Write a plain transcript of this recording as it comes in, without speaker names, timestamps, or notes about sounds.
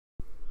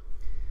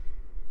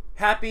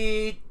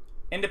Happy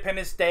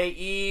Independence Day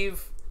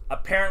Eve.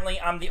 Apparently,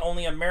 I'm the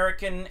only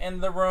American in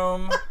the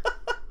room.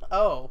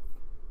 Oh.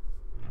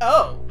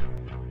 Oh.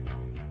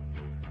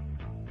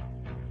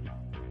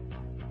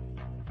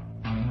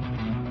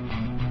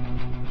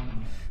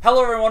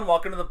 Hello, everyone.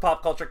 Welcome to the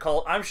Pop Culture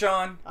Cult. I'm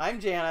Sean.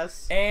 I'm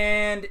Janice.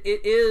 And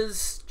it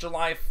is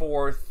July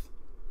 4th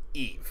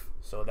Eve.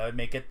 So that would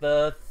make it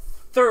the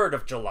 3rd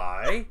of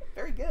July.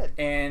 Very good.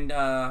 And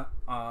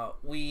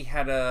we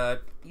had a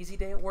easy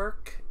day at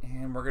work.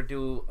 And we're going to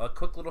do a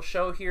quick little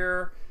show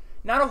here.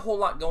 Not a whole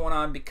lot going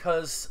on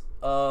because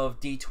of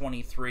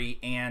D23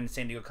 and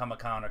San Diego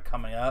Comic-Con are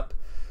coming up.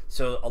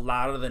 So a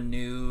lot of the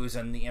news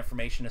and the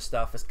information and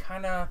stuff is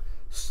kind of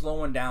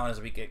slowing down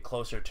as we get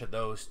closer to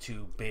those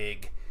two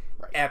big,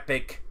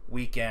 epic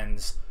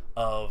weekends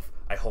of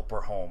I Hope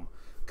We're Home.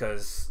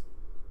 Because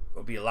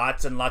there'll be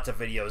lots and lots of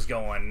videos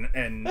going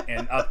and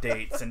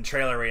updates and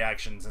trailer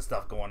reactions and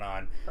stuff going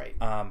on. Right.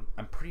 I'm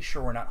pretty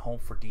sure we're not home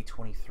for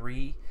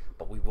D23,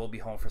 but we will be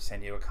home for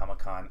San Diego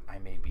Comic-Con. I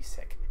may be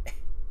sick.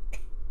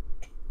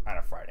 On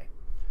a Friday.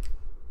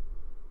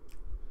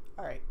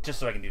 Alright. Just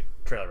so I can do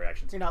trailer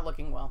reactions. You're not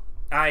looking well.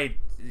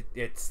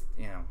 It's,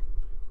 you know.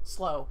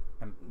 Slow.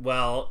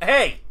 Well,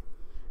 hey!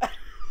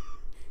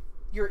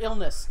 Your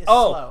illness is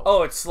slow.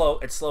 Oh, it's slow.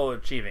 It's slow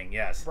achieving,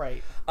 yes.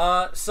 Right.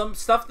 Some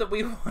stuff that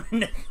we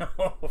wanted to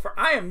go over.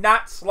 I am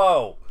not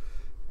slow.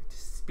 I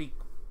just speak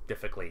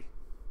differently.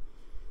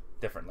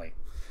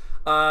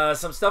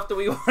 Some stuff that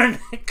we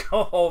wanted to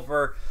go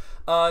over.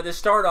 To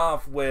start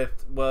off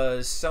with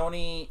was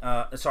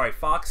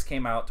Fox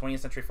came out, 20th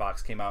Century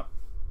Fox came out,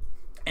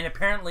 and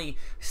apparently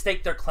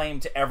staked their claim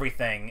to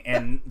everything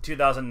in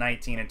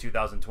 2019 and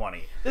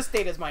 2020. This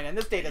date is mine, and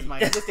this date is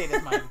mine, and this date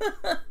is mine.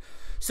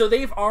 So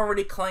they've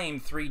already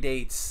claimed 3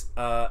 dates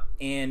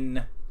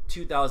in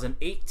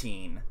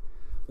 2018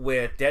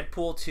 with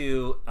Deadpool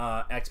 2,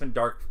 X-Men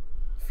Dark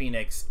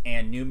Phoenix,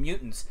 and New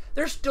Mutants.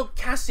 They're still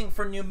casting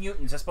for New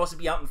Mutants. It's supposed to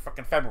be out in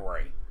fucking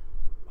February.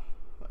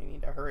 You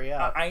need to hurry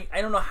up. I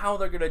don't know how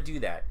they're going to do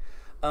that.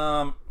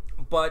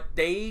 But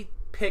they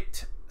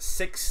picked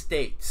 6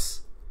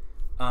 dates.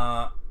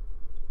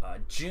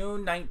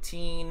 June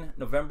 19,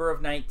 November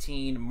of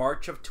 19,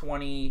 March of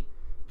 20,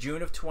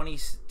 June of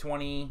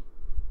 2020,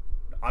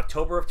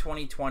 October of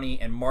 2020,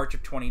 and March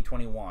of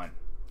 2021.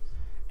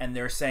 And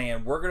they're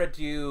saying, we're going to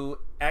do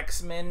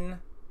X-Men,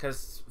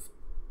 because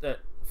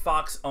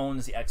Fox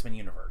owns the X-Men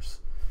universe.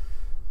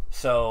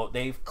 So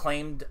they've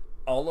claimed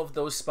all of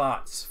those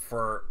spots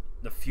for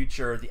the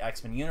future of the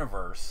X-Men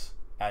universe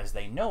as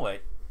they know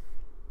it.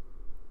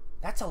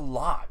 That's a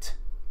lot.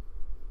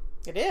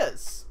 It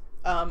is.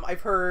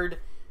 I've heard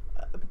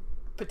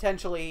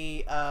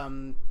potentially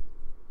Deadpool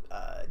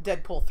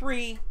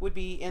 3 would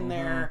be in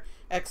there,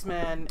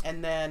 X-Men,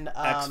 and then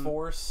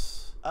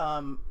X-Force.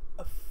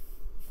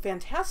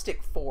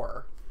 Fantastic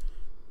Four,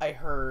 I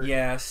heard.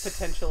 Yes.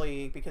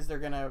 Potentially, because they're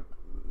going to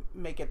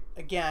make it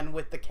again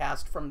with the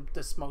cast from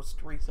this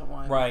most recent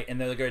one. Right,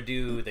 and they're going to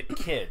do the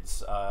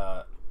kids.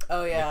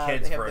 Oh yeah, the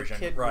kids they have version,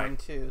 the kid right? One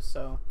too.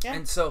 So yeah,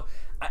 and so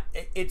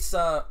it's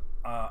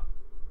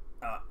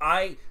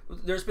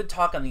there's been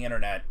talk on the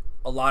internet,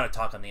 a lot of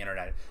talk on the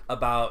internet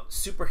about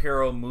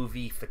superhero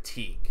movie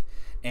fatigue,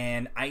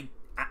 and I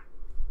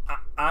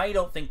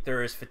don't think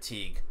there is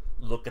fatigue.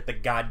 Look at the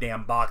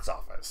goddamn box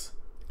office.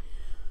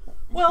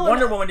 Well,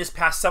 Wonder Woman just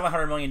passed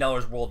 $700 million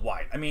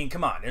worldwide. I mean,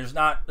 come on, there's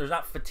not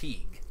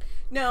fatigue.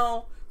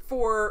 No,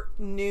 for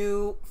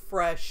new,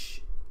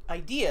 fresh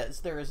ideas,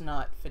 there is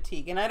not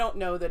fatigue, and I don't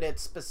know that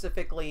it's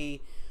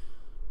specifically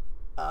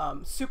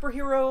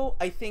superhero.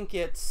 I think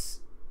it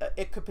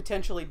could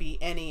potentially be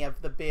any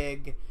of the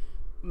big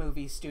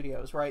movie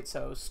studios, right?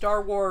 So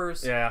Star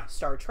Wars, yeah,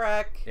 Star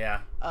Trek,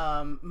 yeah,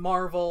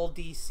 Marvel,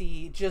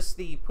 DC, just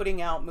the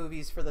putting out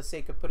movies for the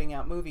sake of putting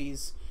out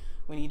movies.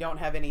 When you don't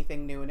have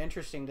anything new and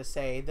interesting to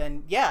say,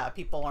 then yeah,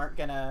 people aren't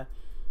gonna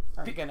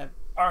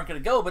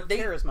go. But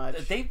care as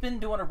much. They've been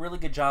doing a really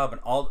good job,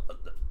 and all.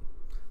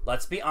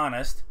 Let's be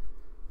honest.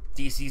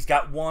 DC's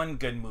got one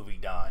good movie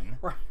done,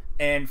 right.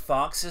 And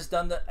Fox has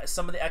done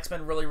some of the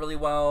X-Men really, really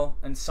well,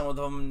 and some of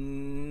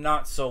them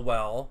not so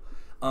well.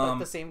 But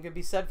the same could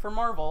be said for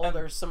Marvel.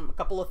 There's a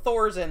couple of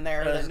Thors in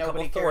there that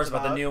nobody cares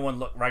about. But the new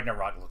one,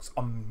 Ragnarok, looks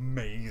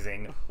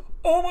amazing.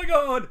 Oh my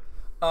god!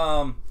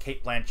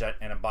 Kate Blanchett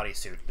in a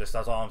bodysuit. That's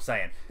all I'm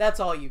saying. That's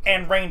all you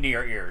can. And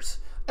reindeer ears,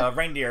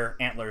 reindeer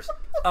antlers.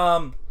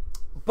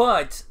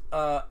 But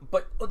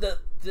one of the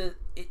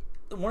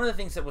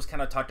things that was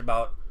kind of talked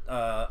about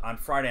on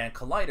Friday on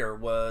Collider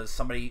was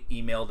somebody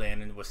emailed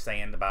in and was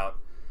saying about,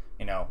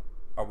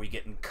 are we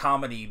getting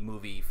comedy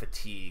movie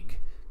fatigue,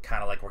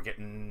 kind of like we're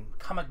getting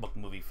comic book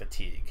movie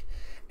fatigue,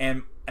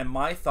 and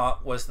my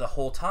thought was the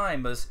whole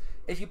time was,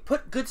 if you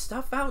put good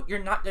stuff out, you're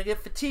not gonna get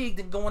fatigued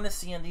and going to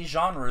seeing these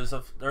genres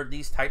or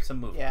these types of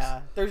movies.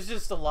 Yeah, there's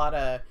just a lot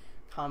of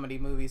comedy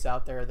movies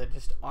out there that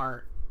just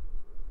aren't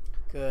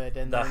good,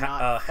 and they're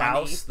not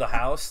funny. The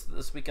House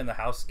this weekend, the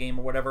House game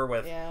or whatever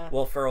with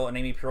Will Ferrell and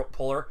Amy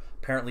Poehler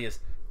apparently is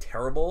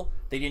terrible.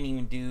 They didn't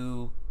even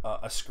do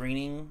a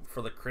screening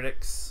for the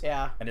critics.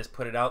 Yeah. And just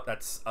put it out.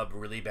 That's a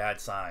really bad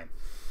sign.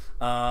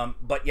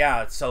 But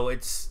yeah, so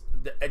it's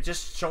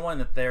just showing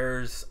that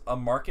there's a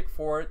market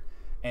for it.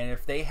 And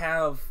if they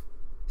have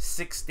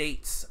 6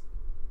 dates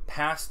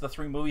past the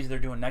 3 movies they're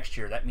doing next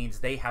year, that means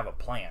they have a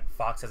plan.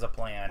 Fox has a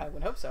plan. I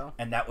would hope so.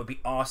 And that would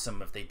be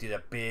awesome if they did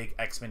a big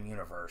X-Men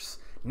universe.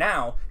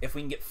 Now, if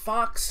we can get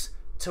Fox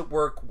to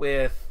work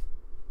with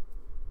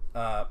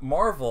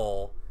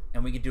Marvel,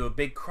 and we could do a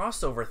big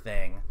crossover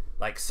thing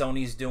like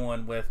Sony's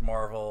doing with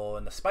Marvel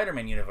and the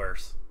Spider-Man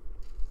universe.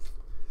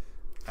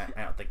 I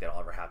don't think that'll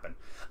ever happen.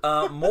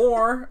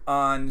 More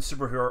on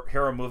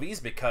superhero movies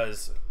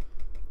because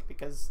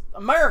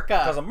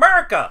America. Because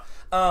America.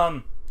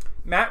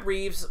 Matt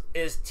Reeves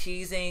is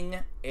teasing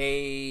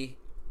a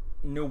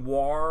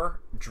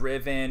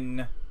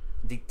noir-driven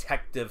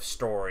detective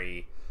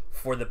story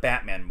for the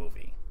Batman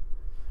movie.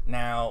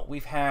 Now,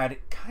 we've had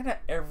kind of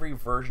every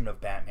version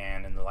of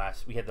Batman in the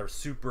last... We had the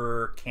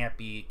super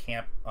campy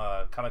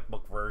comic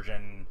book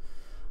version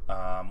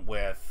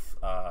with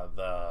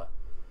the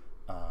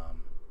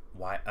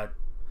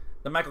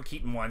Michael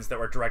Keaton ones that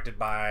were directed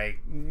by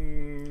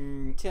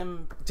Tim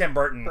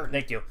Burton.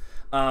 Thank you.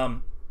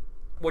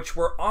 Which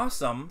were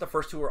awesome. The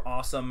first 2 were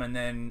awesome, and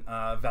then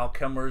Val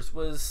Kilmer's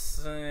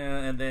was...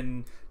 and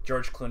then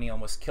George Clooney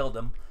almost killed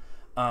him.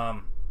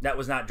 That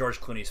was not George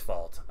Clooney's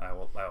fault.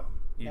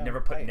 You never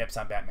put nips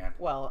on Batman.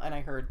 Well, and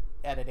I heard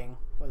editing.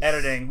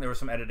 There were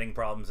some editing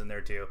problems in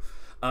there too.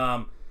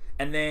 And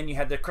then you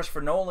had the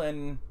Christopher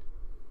Nolan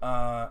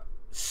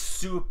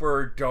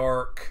super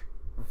dark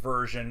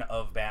version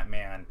of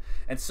Batman.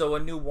 And so a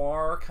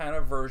noir kind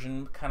of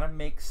version kind of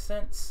makes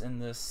sense in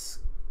this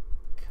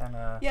kind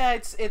of... Yeah,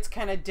 it's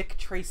kind of Dick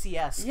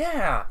Tracy-esque.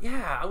 Yeah.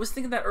 I was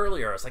thinking that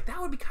earlier. I was like,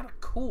 that would be kind of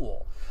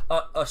cool.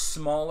 A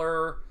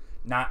smaller,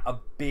 not a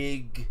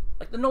big...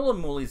 Like the Nolan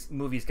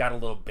movies got a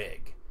little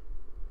big.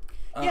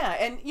 Yeah,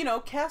 and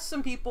cast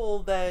some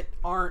people that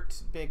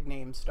aren't big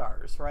name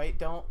stars, right?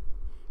 Don't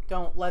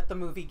let the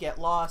movie get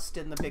lost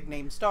in the big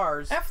name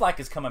stars. Affleck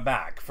is coming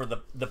back for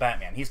the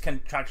Batman. He's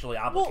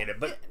contractually obligated,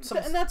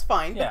 and that's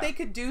fine. Yeah. But they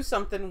could do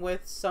something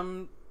with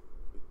some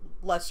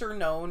lesser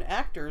known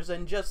actors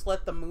and just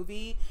let the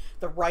movie,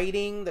 the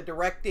writing, the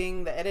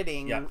directing, the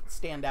editing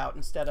stand out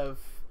instead of,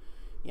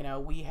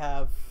 we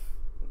have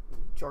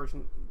George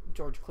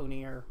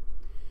Clooney or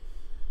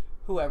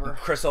whoever,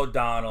 Chris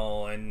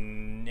O'Donnell,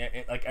 and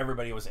like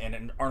everybody was in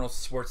it, and Arnold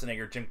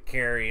Schwarzenegger, Jim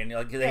Carrey, and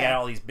they had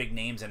all these big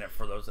names in it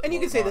for those. And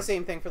you could say the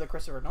same thing for the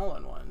Christopher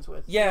Nolan ones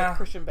with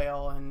Christian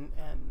Bale and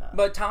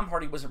but Tom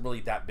Hardy wasn't really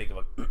that big of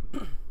a.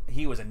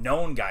 He was a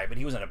known guy, but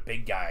he wasn't a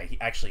big guy. He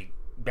actually,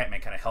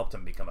 Batman kind of helped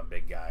him become a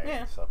big guy.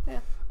 Yeah. So,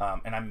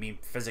 and I mean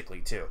physically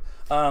too.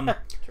 True.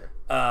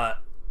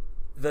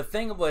 The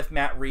thing with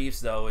Matt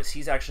Reeves, though, is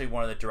he's actually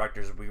one of the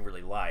directors we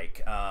really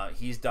like.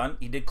 He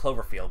did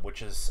Cloverfield,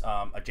 which is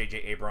a J.J.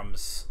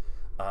 Abrams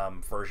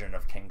version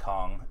of King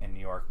Kong in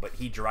New York, but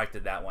he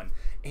directed that one.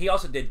 He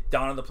also did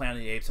Dawn of the Planet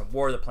of the Apes and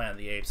War of the Planet of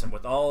the Apes, and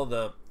with all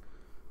the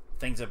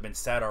things that have been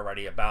said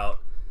already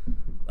about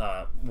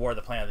War of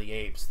the Planet of the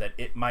Apes, that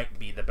it might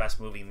be the best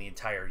movie in the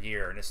entire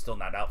year, and it's still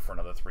not out for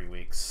another 3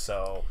 weeks.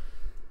 So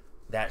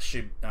that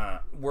should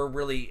we're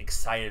really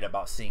excited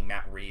about seeing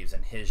Matt Reeves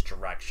and his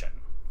direction.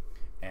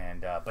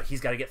 And but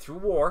he's got to get through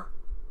War,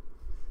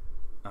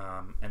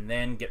 and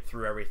then get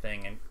through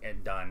everything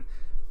and done.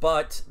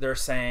 But they're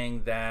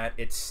saying that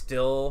it's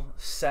still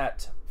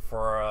set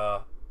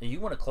for you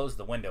want to close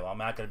the window. I'm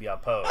not going to be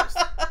opposed.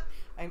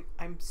 I'm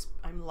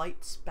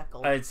light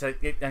speckled.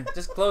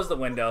 Just close the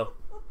window.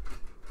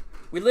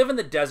 We live in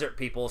the desert,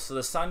 people, so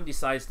the sun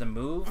decides to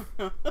move.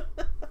 Okay.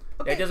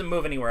 It doesn't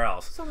move anywhere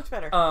else. So much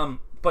better.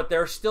 But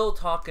they're still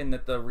talking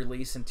that the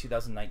release in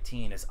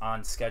 2019 is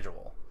on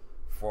schedule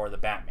for the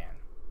Batman.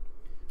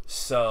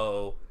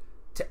 So,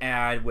 to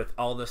add with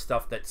all the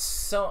stuff that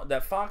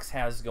Fox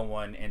has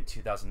going in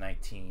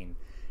 2019,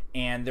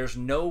 and there's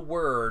no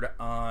word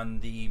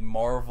on the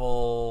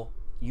Marvel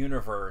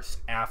universe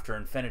after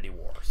Infinity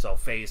War. So,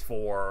 Phase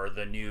 4,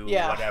 the new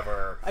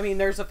whatever. I mean,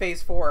 there's a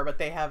Phase 4, but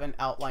they haven't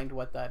outlined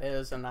what that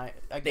is, and I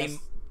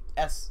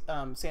guess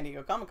San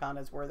Diego Comic-Con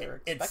is where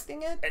they're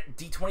expecting it. At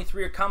D23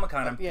 or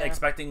Comic-Con, I'm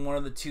expecting one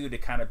of the two to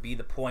kind of be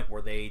the point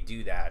where they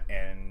do that,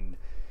 and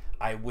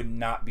I would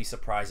not be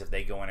surprised if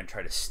they go in and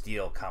try to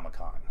steal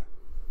Comic-Con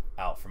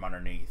out from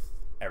underneath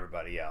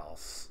everybody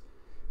else.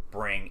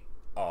 Bring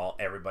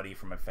everybody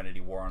from Infinity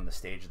War on the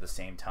stage at the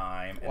same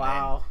time.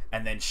 And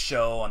and then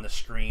show on the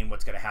screen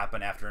what's going to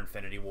happen after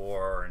Infinity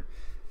War. And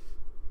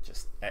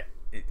just,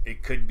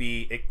 it could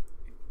be...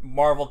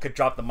 Marvel could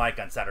drop the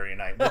mic on Saturday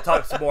night. We'll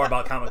talk some more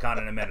about Comic-Con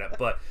in a minute.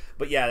 But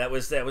yeah, that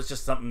was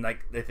just something like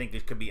I think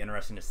it could be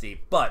interesting to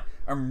see. But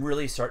I'm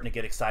really starting to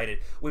get excited.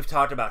 We've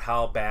talked about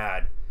how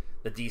bad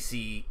the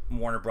DC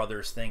Warner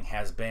Brothers thing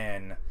has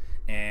been,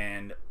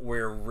 and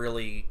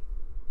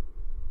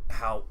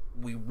how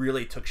we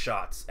really took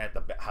shots at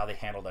how they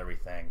handled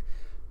everything.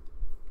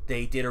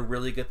 They did a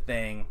really good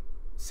thing,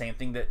 same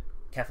thing that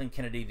Kathleen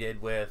Kennedy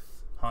did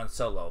with Han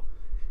Solo.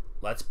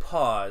 Let's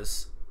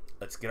pause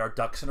let's get our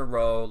ducks in a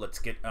row. Let's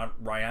get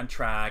right on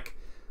track.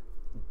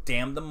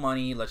 Damn the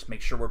money. Let's make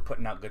sure we're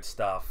putting out good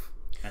stuff,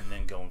 and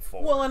then going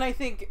forward. Well, and I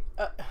think,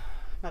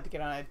 not to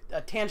get on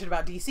a tangent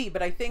about DC,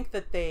 but I think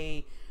that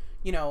they,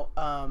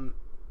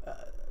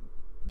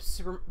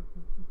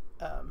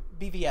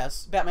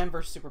 BVS, Batman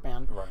vs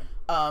Superman, right.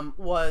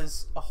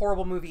 Was a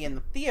horrible movie in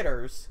the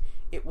theaters.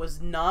 It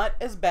was not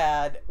as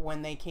bad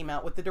when they came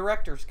out with the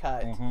director's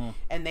cut,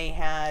 and they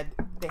had.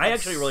 I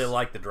actually really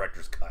liked the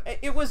director's cut.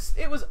 It was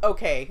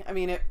okay. I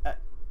mean, it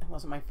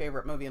wasn't my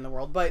favorite movie in the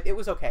world, but it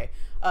was okay.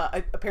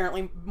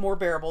 Apparently more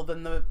bearable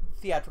than the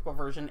theatrical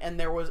version, and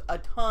there was a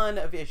ton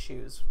of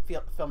issues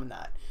filming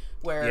that,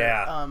 where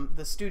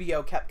the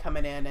studio kept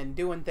coming in and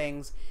doing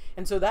things,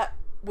 and so that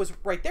was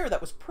right there. That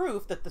was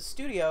proof that the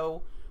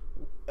studio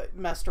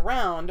messed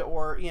around,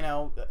 or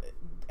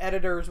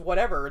editors,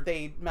 whatever,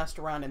 they messed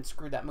around and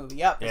screwed that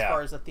movie up as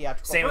far as the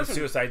theatrical Same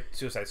version. with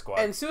Suicide Squad.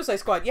 And Suicide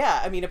Squad,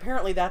 I mean,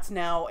 apparently that's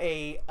now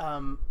a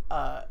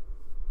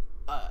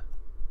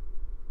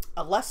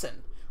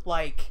lesson,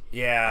 like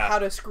how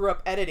to screw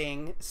up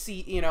editing.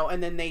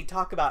 And then they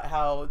talk about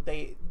how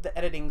the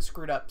editing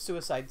screwed up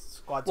Suicide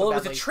Squad. So well, it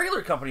badly. was a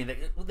trailer company that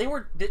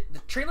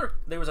the trailer.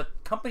 There was a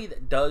company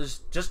that does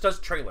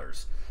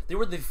trailers. They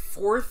were the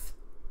fourth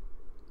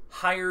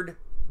hired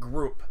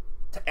group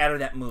to edit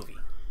that movie.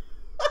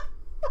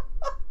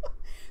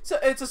 So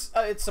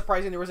it's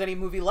surprising there was any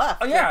movie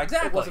left. Oh yeah,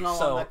 exactly. It wasn't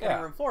all on that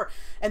cutting room floor.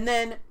 And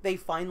then they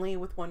finally,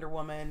 with Wonder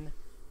Woman,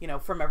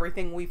 from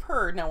everything we've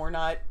heard, now we're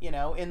not,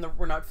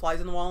 we're not flies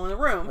in the wall in the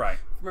room. Right.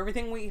 From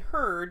everything we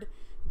heard,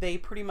 they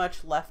pretty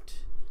much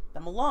left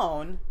them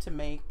alone to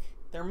make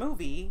their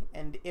movie,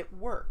 and it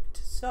worked.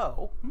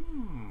 So,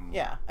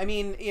 yeah. I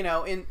mean, in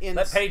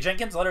let Patty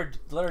Jenkins let her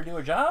do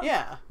her job.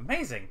 Yeah.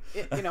 Amazing.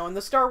 In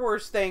the Star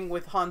Wars thing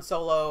with Han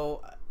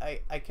Solo,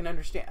 I can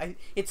understand.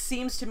 It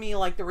seems to me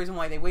like the reason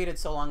why they waited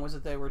so long was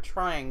that they were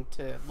trying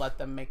to let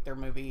them make their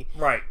movie.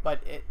 Right.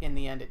 But in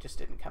the end, it just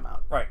didn't come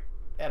out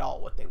at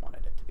all what they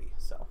wanted it to be.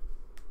 So.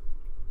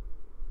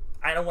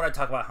 I don't want to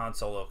talk about Han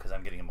Solo because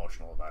I'm getting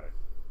emotional about it.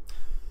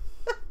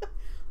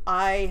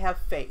 I have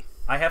faith.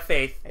 I have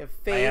faith. I have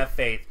faith. I have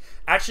faith.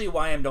 Actually,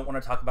 why I don't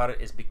want to talk about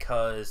it is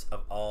because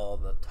of all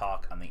the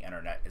talk on the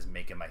internet is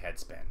making my head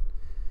spin.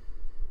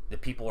 The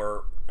people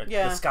are...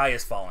 The sky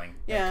is falling.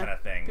 That kind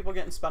of thing. People are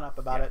getting spun up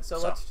about it. So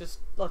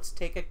let's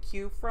take a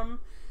cue from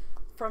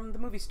the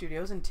movie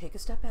studios and take a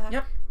step back.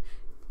 Yep.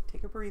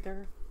 Take a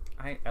breather.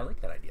 I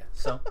like that idea.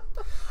 So,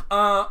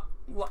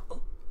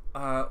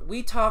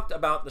 we talked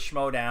about the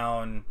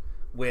Schmoedown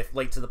with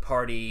Late to the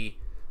Party,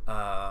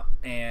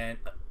 and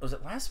was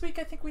it last week?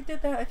 I think we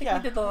did that. I think we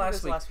did the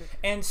last week.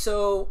 And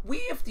so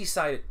we have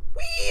decided.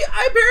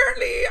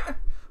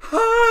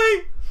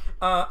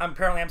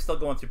 Apparently I'm still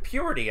going through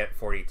puberty at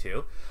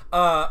 42.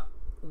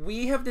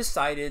 We have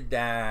decided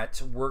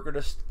that we're going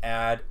to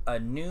add a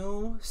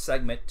new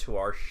segment to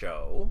our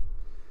show,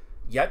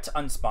 yet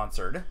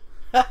unsponsored.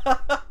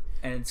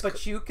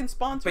 But you can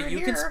sponsor it here. But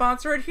you can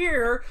sponsor it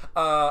here.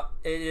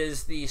 It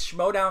is the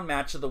Schmoedown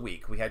Match of the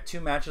Week. We had 2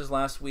 matches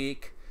last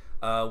week.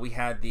 We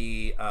had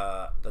the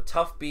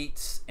Tough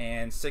Beats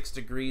and 6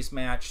 Degrees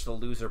match. The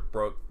loser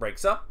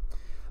breaks up.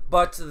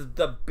 But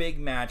the big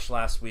match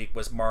last week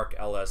was Mark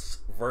Ellis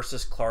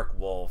versus Clark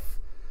Wolf.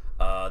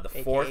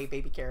 AKA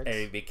Baby Carrots.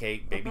 Baby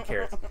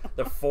Carrots.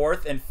 The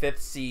 4th and 5th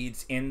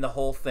seeds in the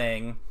whole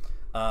thing.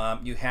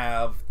 You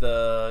have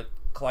the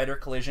Collider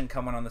Collision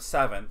coming on the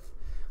 7th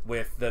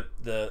with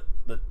the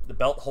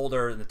belt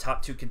holder and the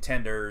top 2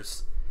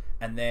 contenders,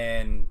 and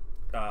then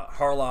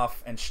Harloff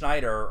and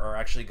Schneider are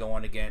actually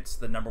going against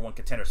the number 1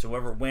 contender. So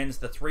whoever wins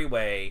the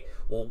 3-way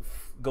will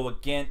go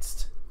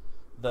against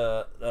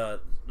the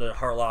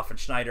Harloff and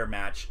Schneider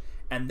match,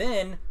 and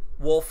then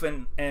Wolf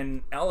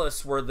and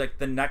Ellis were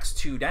the next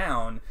 2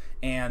 down,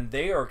 and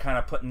they are kind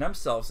of putting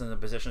themselves in the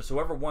position. So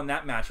whoever won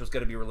that match was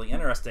going to be really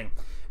interesting.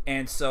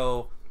 And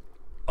so,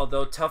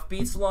 although Tough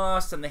Beats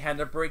lost and they had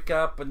to break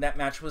up, and that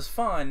match was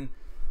fun,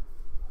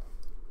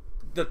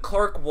 the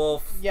Clark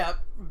Wolf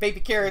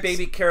Baby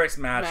Carrots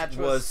match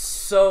was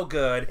so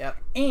good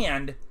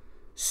and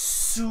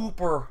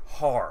super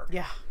hard.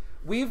 Yeah.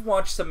 We've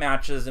watched some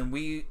matches and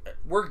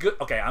we're good.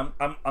 Okay, I'm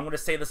going to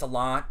say this a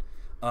lot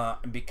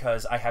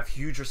because I have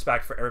huge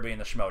respect for everybody in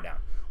the Schmoedown.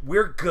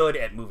 We're good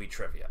at movie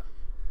trivia.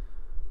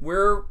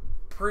 We're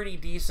pretty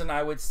decent,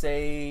 I would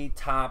say,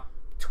 top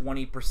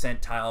 20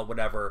 percentile,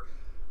 whatever.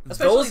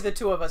 Especially the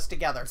 2 of us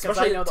together. Because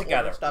I know the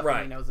older stuff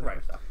and he knows the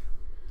newer stuff.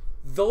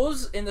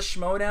 Those in the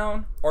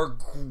Schmoedown are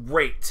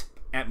great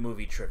at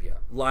movie trivia.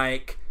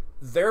 Like,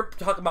 they're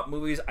talking about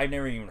movies I've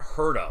never even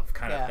heard of,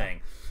 kind of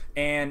thing.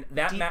 And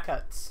that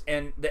cuts.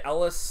 And the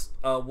Ellis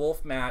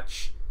Wolf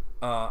match,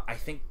 I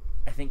think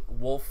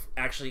Wolf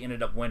actually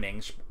ended up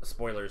winning.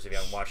 Spoilers if you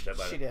haven't watched it.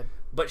 But she did.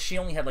 But she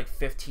only had like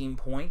 15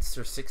 points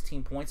or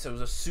 16 points. So it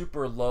was a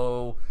super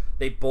low.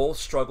 They both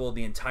struggled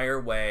the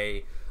entire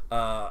way.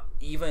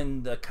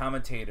 Even the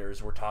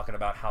commentators were talking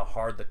about how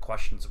hard the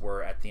questions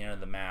were at the end of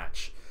the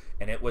match.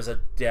 And it was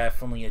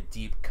definitely a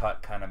deep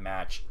cut kind of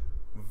match.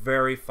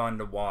 Very fun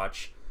to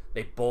watch.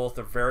 They both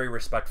are very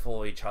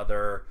respectful of each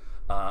other,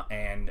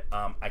 and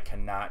I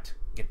cannot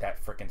get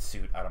that freaking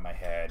suit out of my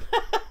head.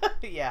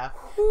 Yeah.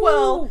 Woo!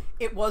 Well,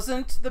 it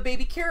wasn't the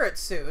baby carrot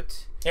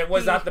suit. It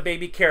was not the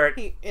baby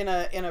carrot. In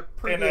a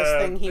previous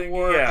thing, he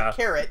wore a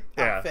carrot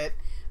outfit,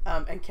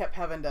 and kept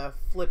having to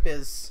flip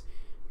his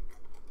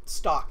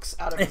stalks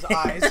out of his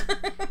eyes.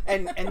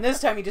 and this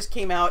time he just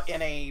came out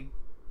in a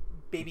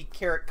baby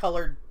carrot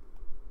colored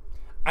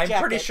jacket.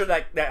 I'm pretty sure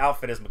that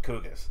outfit is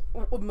Makuga's.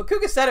 Well,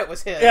 Makuga said it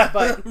was his,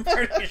 but I'm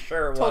pretty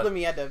sure it was. Told him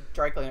he had to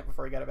dry clean it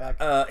before he got it back.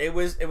 It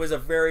was a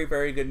very,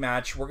 very good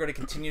match. We're going to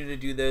continue to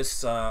do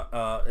this,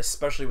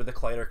 especially with the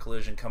Collider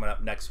Collision coming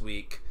up next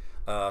week.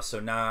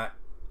 Actually,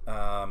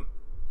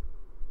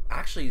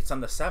 it's on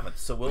the 7th,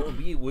 so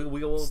we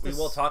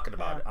will talk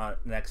about it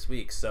next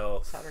week.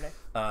 So Saturday.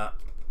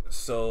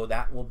 So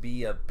that will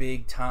be a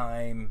big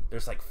time.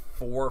 There's like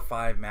 4 or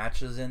 5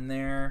 matches in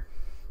there,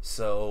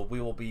 so we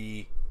will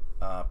be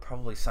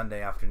probably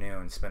Sunday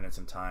afternoon spending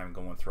some time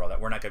going through all that.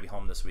 We're not gonna be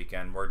home this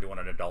weekend. We're doing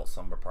an adult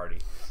slumber party,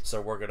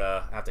 so we're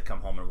gonna have to come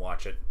home and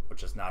watch it,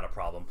 which is not a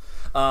problem.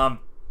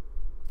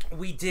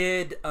 We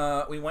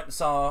went and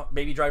saw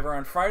Baby Driver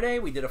on Friday.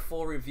 We did a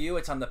full review.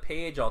 It's on the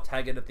page. I'll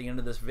tag it at the end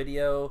of this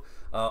video.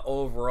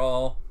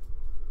 Overall,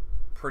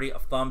 pretty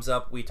thumbs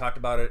up. We talked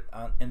about it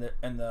in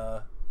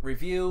the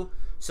review.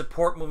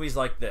 Support movies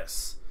like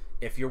this.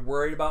 If you're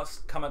worried about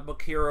comic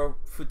book hero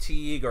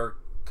fatigue or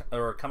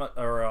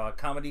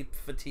comedy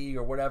fatigue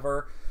or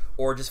whatever,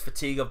 or just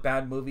fatigue of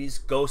bad movies,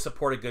 go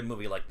support a good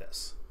movie like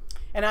this.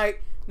 And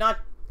not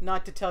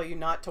to tell you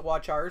not to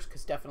watch ours,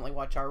 because definitely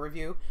watch our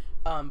review.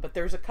 But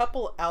there's a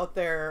couple out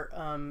there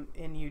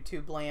in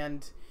YouTube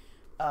land,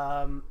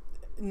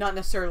 not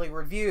necessarily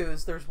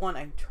reviews. There's one,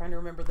 I'm trying to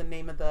remember the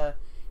name of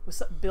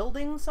was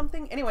building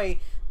something. Anyway,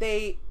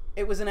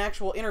 it was an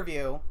actual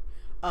interview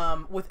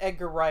with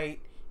Edgar Wright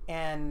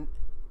and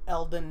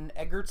Eldon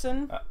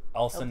Egerton.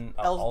 Eldon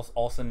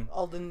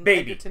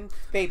Baby. Egerton.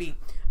 Baby.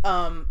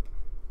 And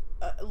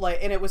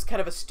it was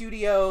kind of a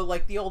studio,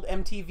 like the old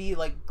MTV,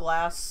 like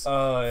glass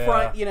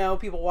front,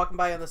 people walking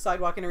by on the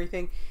sidewalk and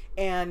everything.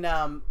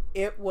 And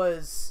it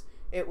was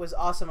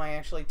awesome. I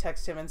actually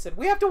texted him and said,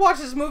 we have to watch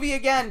this movie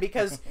again,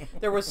 because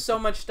there was so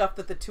much stuff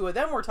that the two of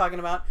them were talking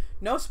about.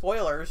 No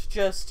spoilers,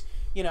 just,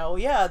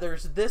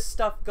 there's this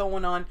stuff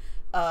going on.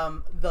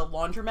 The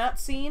laundromat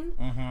scene.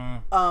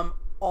 Mm-hmm.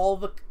 All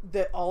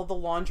the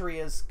laundry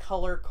is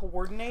color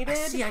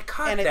coordinated. I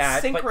caught and that,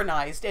 it's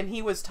synchronized. And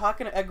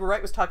Edgar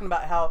Wright was talking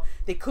about how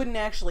they couldn't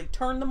actually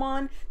turn them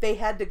on.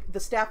 The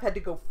staff had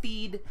to go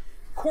feed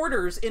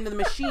quarters into the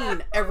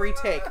machine every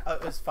take.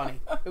 It was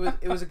funny.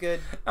 It was a good.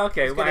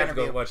 Okay, we'll have to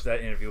go watch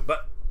that interview.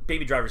 But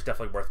Baby Driver is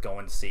definitely worth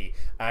going to see.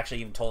 I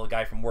actually even told a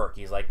guy from work.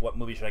 He's like, "What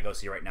movie should I go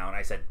see right now?" And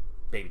I said,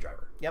 "Baby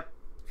Driver." Yep.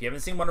 If you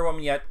haven't seen Wonder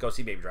Woman yet, go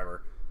see Baby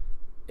Driver.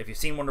 If you've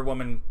seen Wonder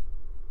Woman,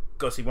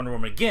 go see Wonder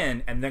Woman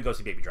again, and then go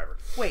see Baby Driver.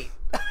 Wait.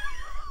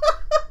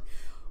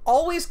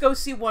 Always go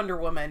see Wonder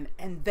Woman,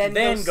 and then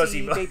go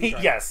see Baby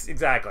Driver. Yes,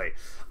 exactly.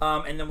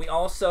 And then we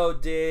also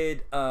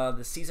did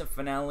the season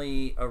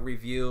finale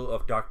review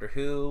of Doctor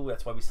Who.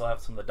 That's why we still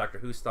have some of the Doctor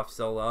Who stuff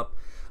still up.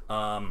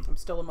 I'm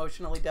still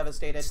emotionally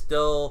devastated.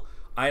 Still,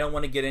 I don't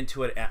want to get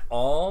into it at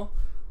all,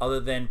 other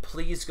than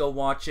please go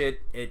watch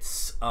it.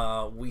 It's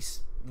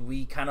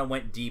we kind of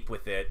went deep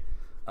with it,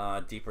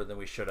 deeper than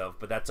we should have,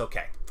 but that's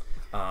okay.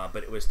 But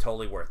it was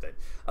totally worth it.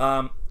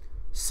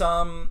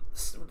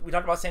 We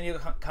talked about San Diego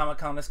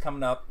Comic-Con is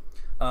coming up.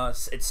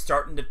 It's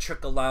starting to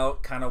trickle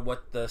out kind of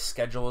what the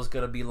schedule is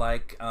going to be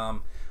like.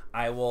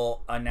 I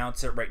will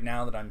announce it right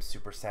now that I'm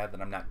super sad that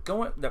I'm not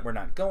going, that we're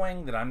not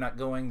going, that I'm not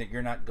going, that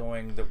you're not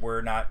going, that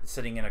we're not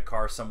sitting in a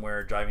car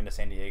somewhere driving to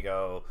San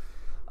Diego.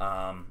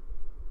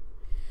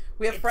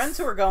 We have friends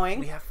who are going.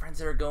 We have friends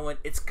that are going.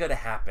 It's going to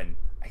happen.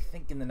 I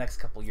think in the next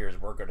couple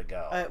years we're going to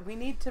go. We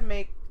need to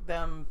make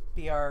them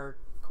be our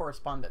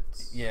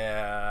correspondents.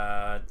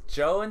 Yeah.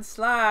 Joe and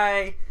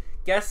Sly.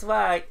 Guess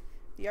what?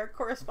 Be our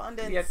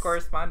correspondents. Yeah,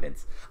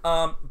 correspondents.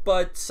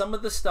 But some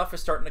of the stuff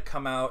is starting to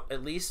come out,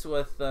 at least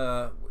with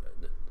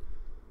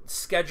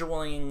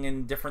scheduling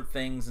and different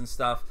things and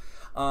stuff.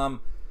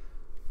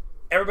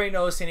 Everybody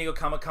knows San Diego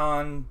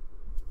Comic-Con.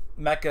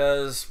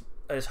 Mecca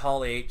is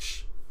Hall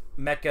H.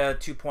 Mecca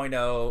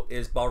 2.0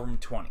 is Ballroom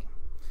 20.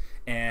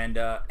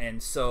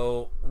 And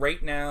so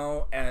right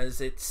now,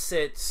 as it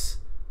sits,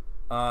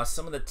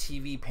 some of the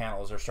TV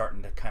panels are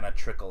starting to kind of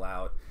trickle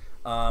out.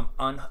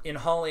 In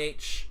Hall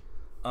H,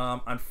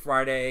 on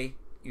Friday,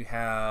 you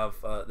have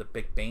the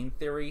Big Bang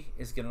Theory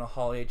is getting a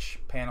Hall H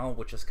panel,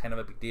 which is kind of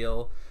a big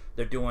deal.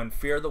 They're doing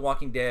Fear of the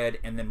Walking Dead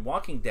and then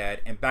Walking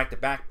Dead and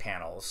back-to-back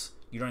panels.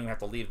 You don't even have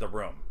to leave the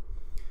room.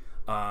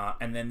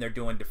 And then they're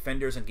doing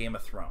Defenders and Game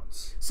of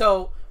Thrones.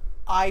 So,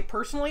 I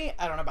personally,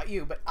 I don't know about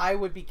you, but I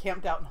would be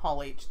camped out in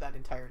Hall H that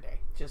entire day.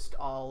 Just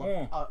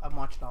I'm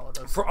watching all of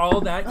those. For all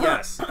of that,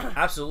 yes,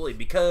 absolutely.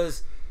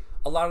 Because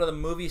a lot of the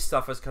movie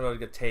stuff is kind of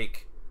going to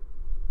take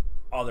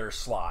other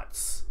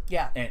slots,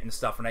 and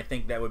stuff. And I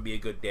think that would be a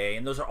good day.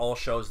 And those are all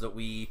shows that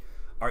we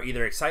are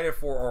either excited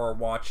for or are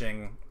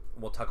watching.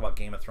 We'll talk about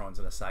Game of Thrones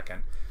in a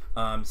second.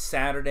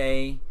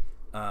 Saturday,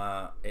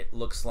 it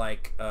looks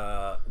like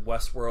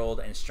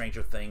Westworld and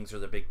Stranger Things are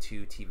the big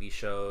 2 TV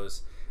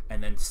shows.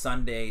 And then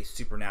Sunday,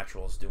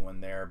 Supernatural's doing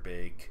their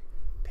big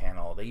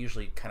panel. They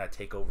usually kind of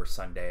take over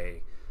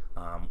Sunday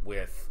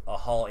with a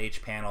Hall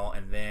H panel,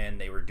 and then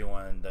they were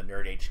doing the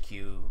Nerd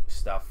HQ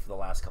stuff the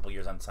last couple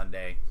years on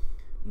Sunday.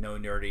 No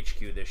Nerd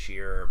HQ this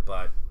year,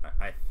 but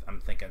I'm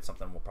thinking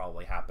something will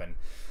probably happen.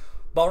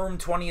 Ballroom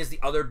 20 is the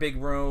other big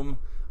room.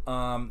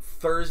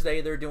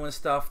 Thursday they're doing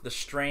stuff. The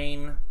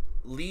Strain,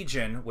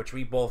 Legion, which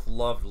we both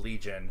loved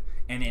Legion,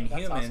 and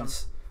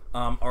Inhumans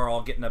are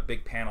all getting a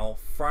big panel.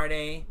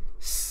 Friday,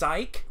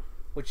 Psych,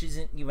 which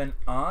isn't even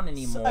on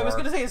anymore. I was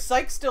going to say, is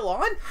Psych still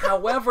on?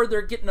 However,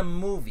 they're getting a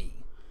movie.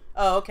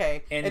 Oh,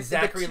 okay. And it's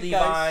Zachary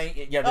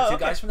Levi, the two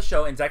guys from the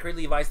show, and Zachary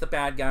Levi's the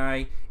bad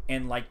guy,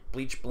 and like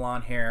bleached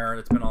blonde hair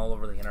that's been all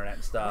over the internet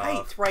and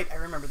stuff. Right, I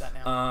remember that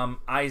now.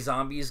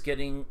 iZombie's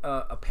getting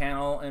a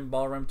panel in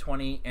Ballroom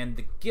 20, and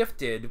The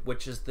Gifted,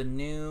 which is the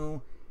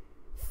new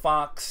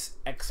Fox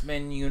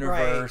X-Men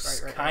universe,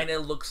 kind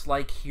of looks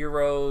like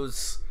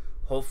Heroes.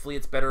 Hopefully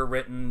it's better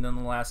written than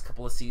the last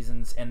couple of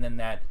seasons. And then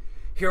that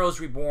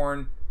Heroes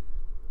Reborn,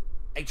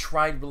 I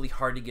tried really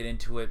hard to get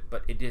into it,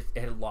 but it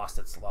had lost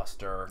its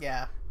luster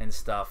and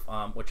stuff,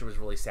 which was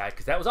really sad,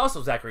 because that was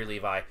also Zachary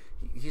Levi.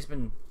 He's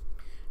been...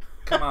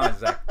 Come on,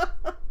 Zach.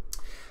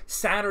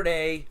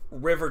 Saturday,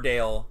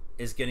 Riverdale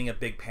is getting a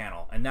big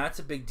panel, and that's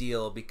a big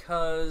deal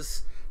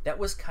because that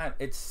was kind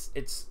of... It's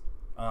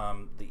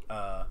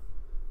the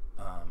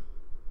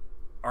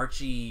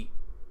Archie-based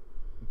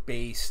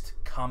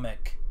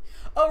comic...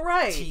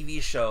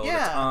 TV show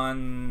that's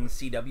on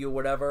CW or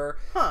whatever.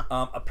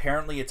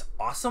 Apparently it's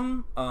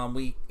awesome.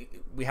 We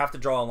have to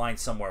draw a line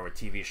somewhere with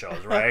TV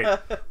shows, right?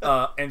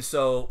 And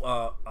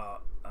so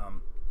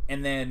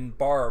and then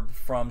Barb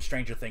from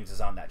Stranger Things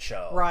is on that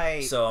show.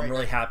 Right. So I'm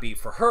really happy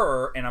for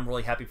her, and I'm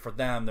really happy for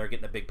them. They're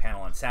getting a big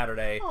panel on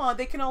Saturday. Oh,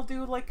 they can all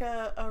do like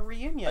a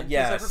reunion.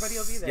 Yes. Everybody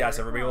will be there. Yes,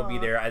 everybody will be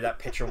there. That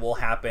picture will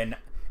happen.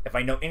 If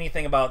I know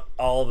anything about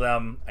all of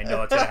them, I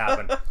know it's going to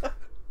happen.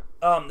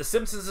 The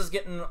Simpsons is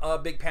getting a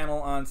big panel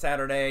on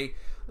Saturday.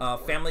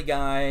 Family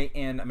Guy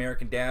and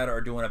American Dad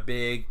are doing a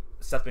big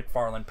Seth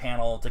MacFarlane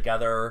panel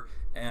together.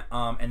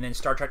 And then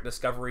Star Trek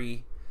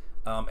Discovery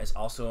is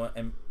also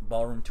in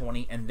Ballroom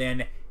 20. And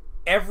then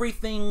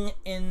everything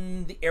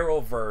in the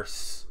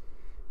Arrowverse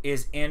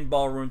is in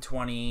Ballroom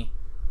 20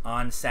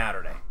 on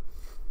Saturday.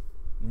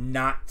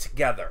 Not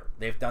together.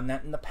 They've done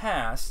that in the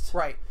past.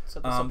 Right.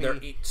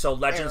 So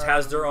Legends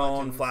has their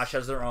own, Flash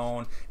has their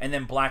own, and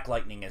then Black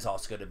Lightning is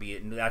also going to be,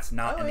 and that's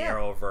not in the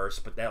Arrowverse,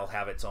 but that'll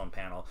have its own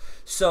panel.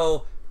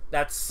 So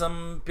that's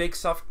some big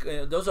stuff.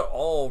 Those are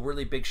all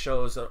really big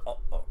shows,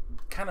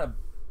 kind of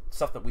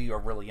stuff that we are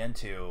really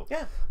into.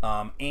 Yeah.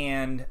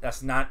 And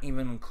that's not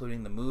even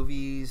including the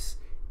movies.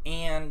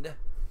 And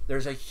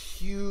there's a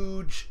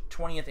huge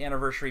 20th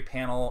anniversary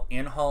panel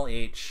in Hall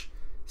H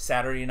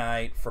Saturday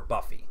night for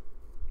Buffy.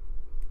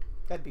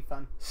 That'd be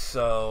fun.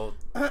 So,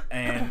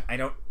 and I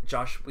don't...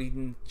 Joss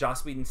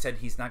Whedon said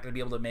he's not going to be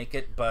able to make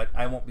it, but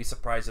I won't be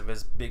surprised if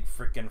his big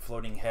freaking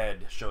floating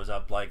head shows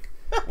up like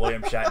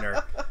William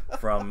Shatner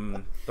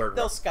from Third Rock.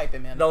 They'll Skype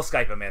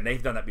him in.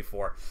 They've done that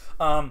before.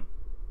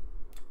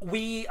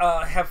 We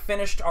have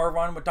finished our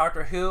run with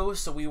Doctor Who,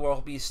 so we will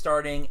be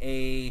starting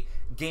a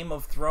Game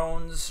of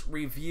Thrones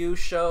review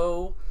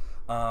show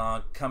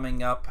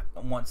coming up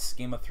once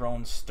Game of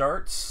Thrones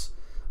starts.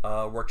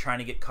 We're trying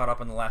to get caught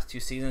up in the last 2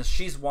 seasons.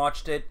 She's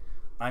watched it.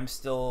 I'm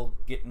still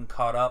getting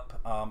caught up.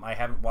 I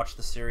haven't watched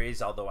the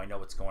series, although I know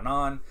what's going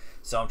on.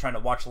 So I'm trying to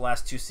watch the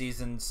last 2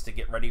 seasons to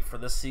get ready for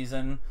this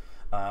season.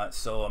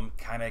 So I'm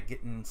kind of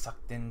getting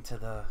sucked into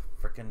the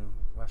frickin'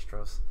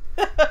 Westeros.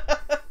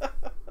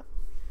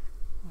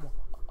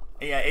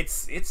 Yeah,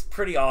 it's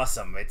pretty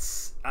awesome.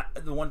 It's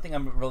the one thing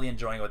I'm really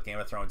enjoying about Game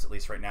of Thrones, at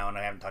least right now, and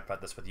I haven't talked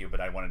about this with you,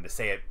 but I wanted to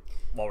say it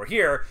while we're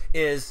here,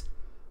 is...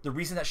 The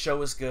reason that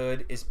show is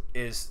good is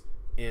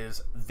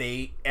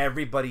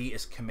everybody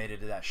is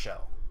committed to that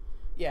show.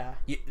 Yeah.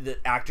 The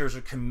actors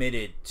are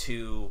committed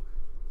to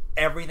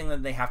everything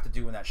that they have to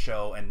do in that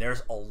show, and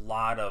there's a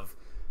lot of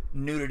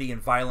nudity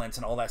and violence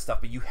and all that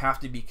stuff, but you have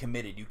to be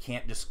committed. You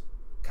can't just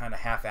kind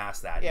of half-ass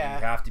that. Yeah.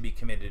 You have to be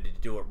committed to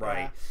do it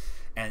right.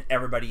 Yeah. And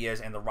everybody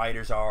is, and the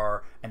writers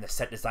are, and the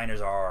set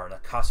designers are, and the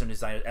costume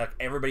designers,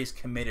 everybody's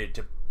committed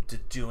to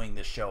doing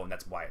this show, and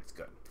that's why it's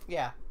good.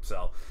 Yeah.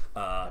 So,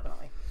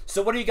 definitely.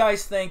 So what do you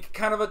guys think?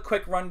 Kind of a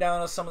quick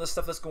rundown of some of the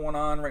stuff that's going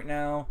on right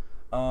now.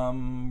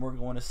 We're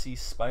going to see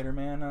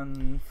Spider-Man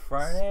on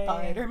Friday.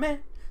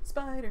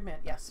 Spider-Man.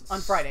 Yes,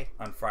 on Friday.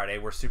 On Friday.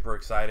 We're super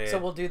excited. So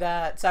we'll do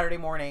that Saturday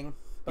morning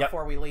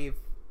before we leave.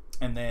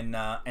 And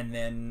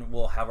then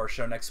we'll have our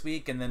show next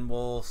week, and then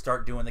we'll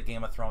start doing the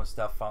Game of Thrones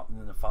stuff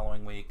in the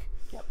following week.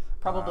 Yep.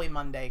 Probably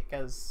Monday,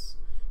 because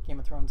Game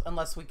of Thrones,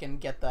 unless we can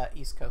get that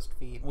East Coast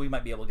feed. We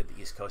might be able to get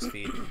the East Coast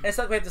feed. And it's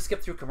not like we have to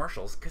skip through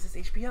commercials because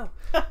it's HBO.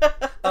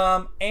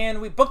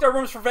 And we booked our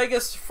rooms for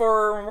Vegas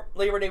for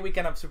Labor Day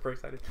weekend. I'm super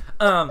excited.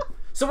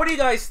 So what do you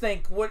guys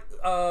think? What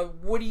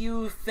do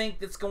you think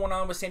that's going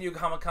on with San Diego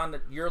Comic-Con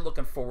that you're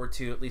looking forward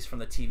to, at least from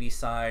the TV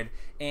side?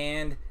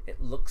 And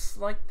it looks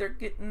like they're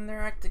getting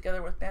their act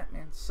together with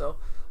Batman. So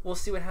we'll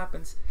see what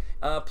happens.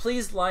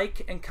 Please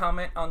like and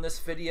comment on this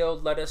video.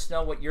 Let us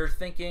know what you're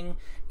thinking.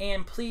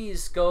 And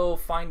please go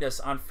find us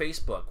on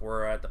Facebook.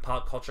 We're at the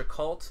Pop Culture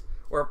Cult.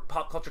 We're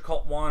Pop Culture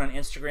Cult 1 on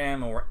Instagram.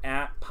 And we're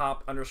at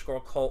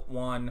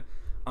Pop_Cult1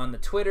 on the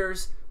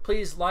Twitters.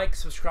 Please like,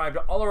 subscribe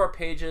to all of our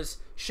pages.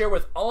 Share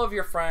with all of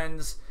your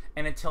friends.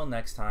 And until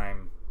next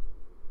time,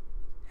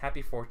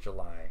 happy 4th of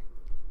July.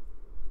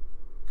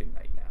 Good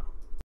night.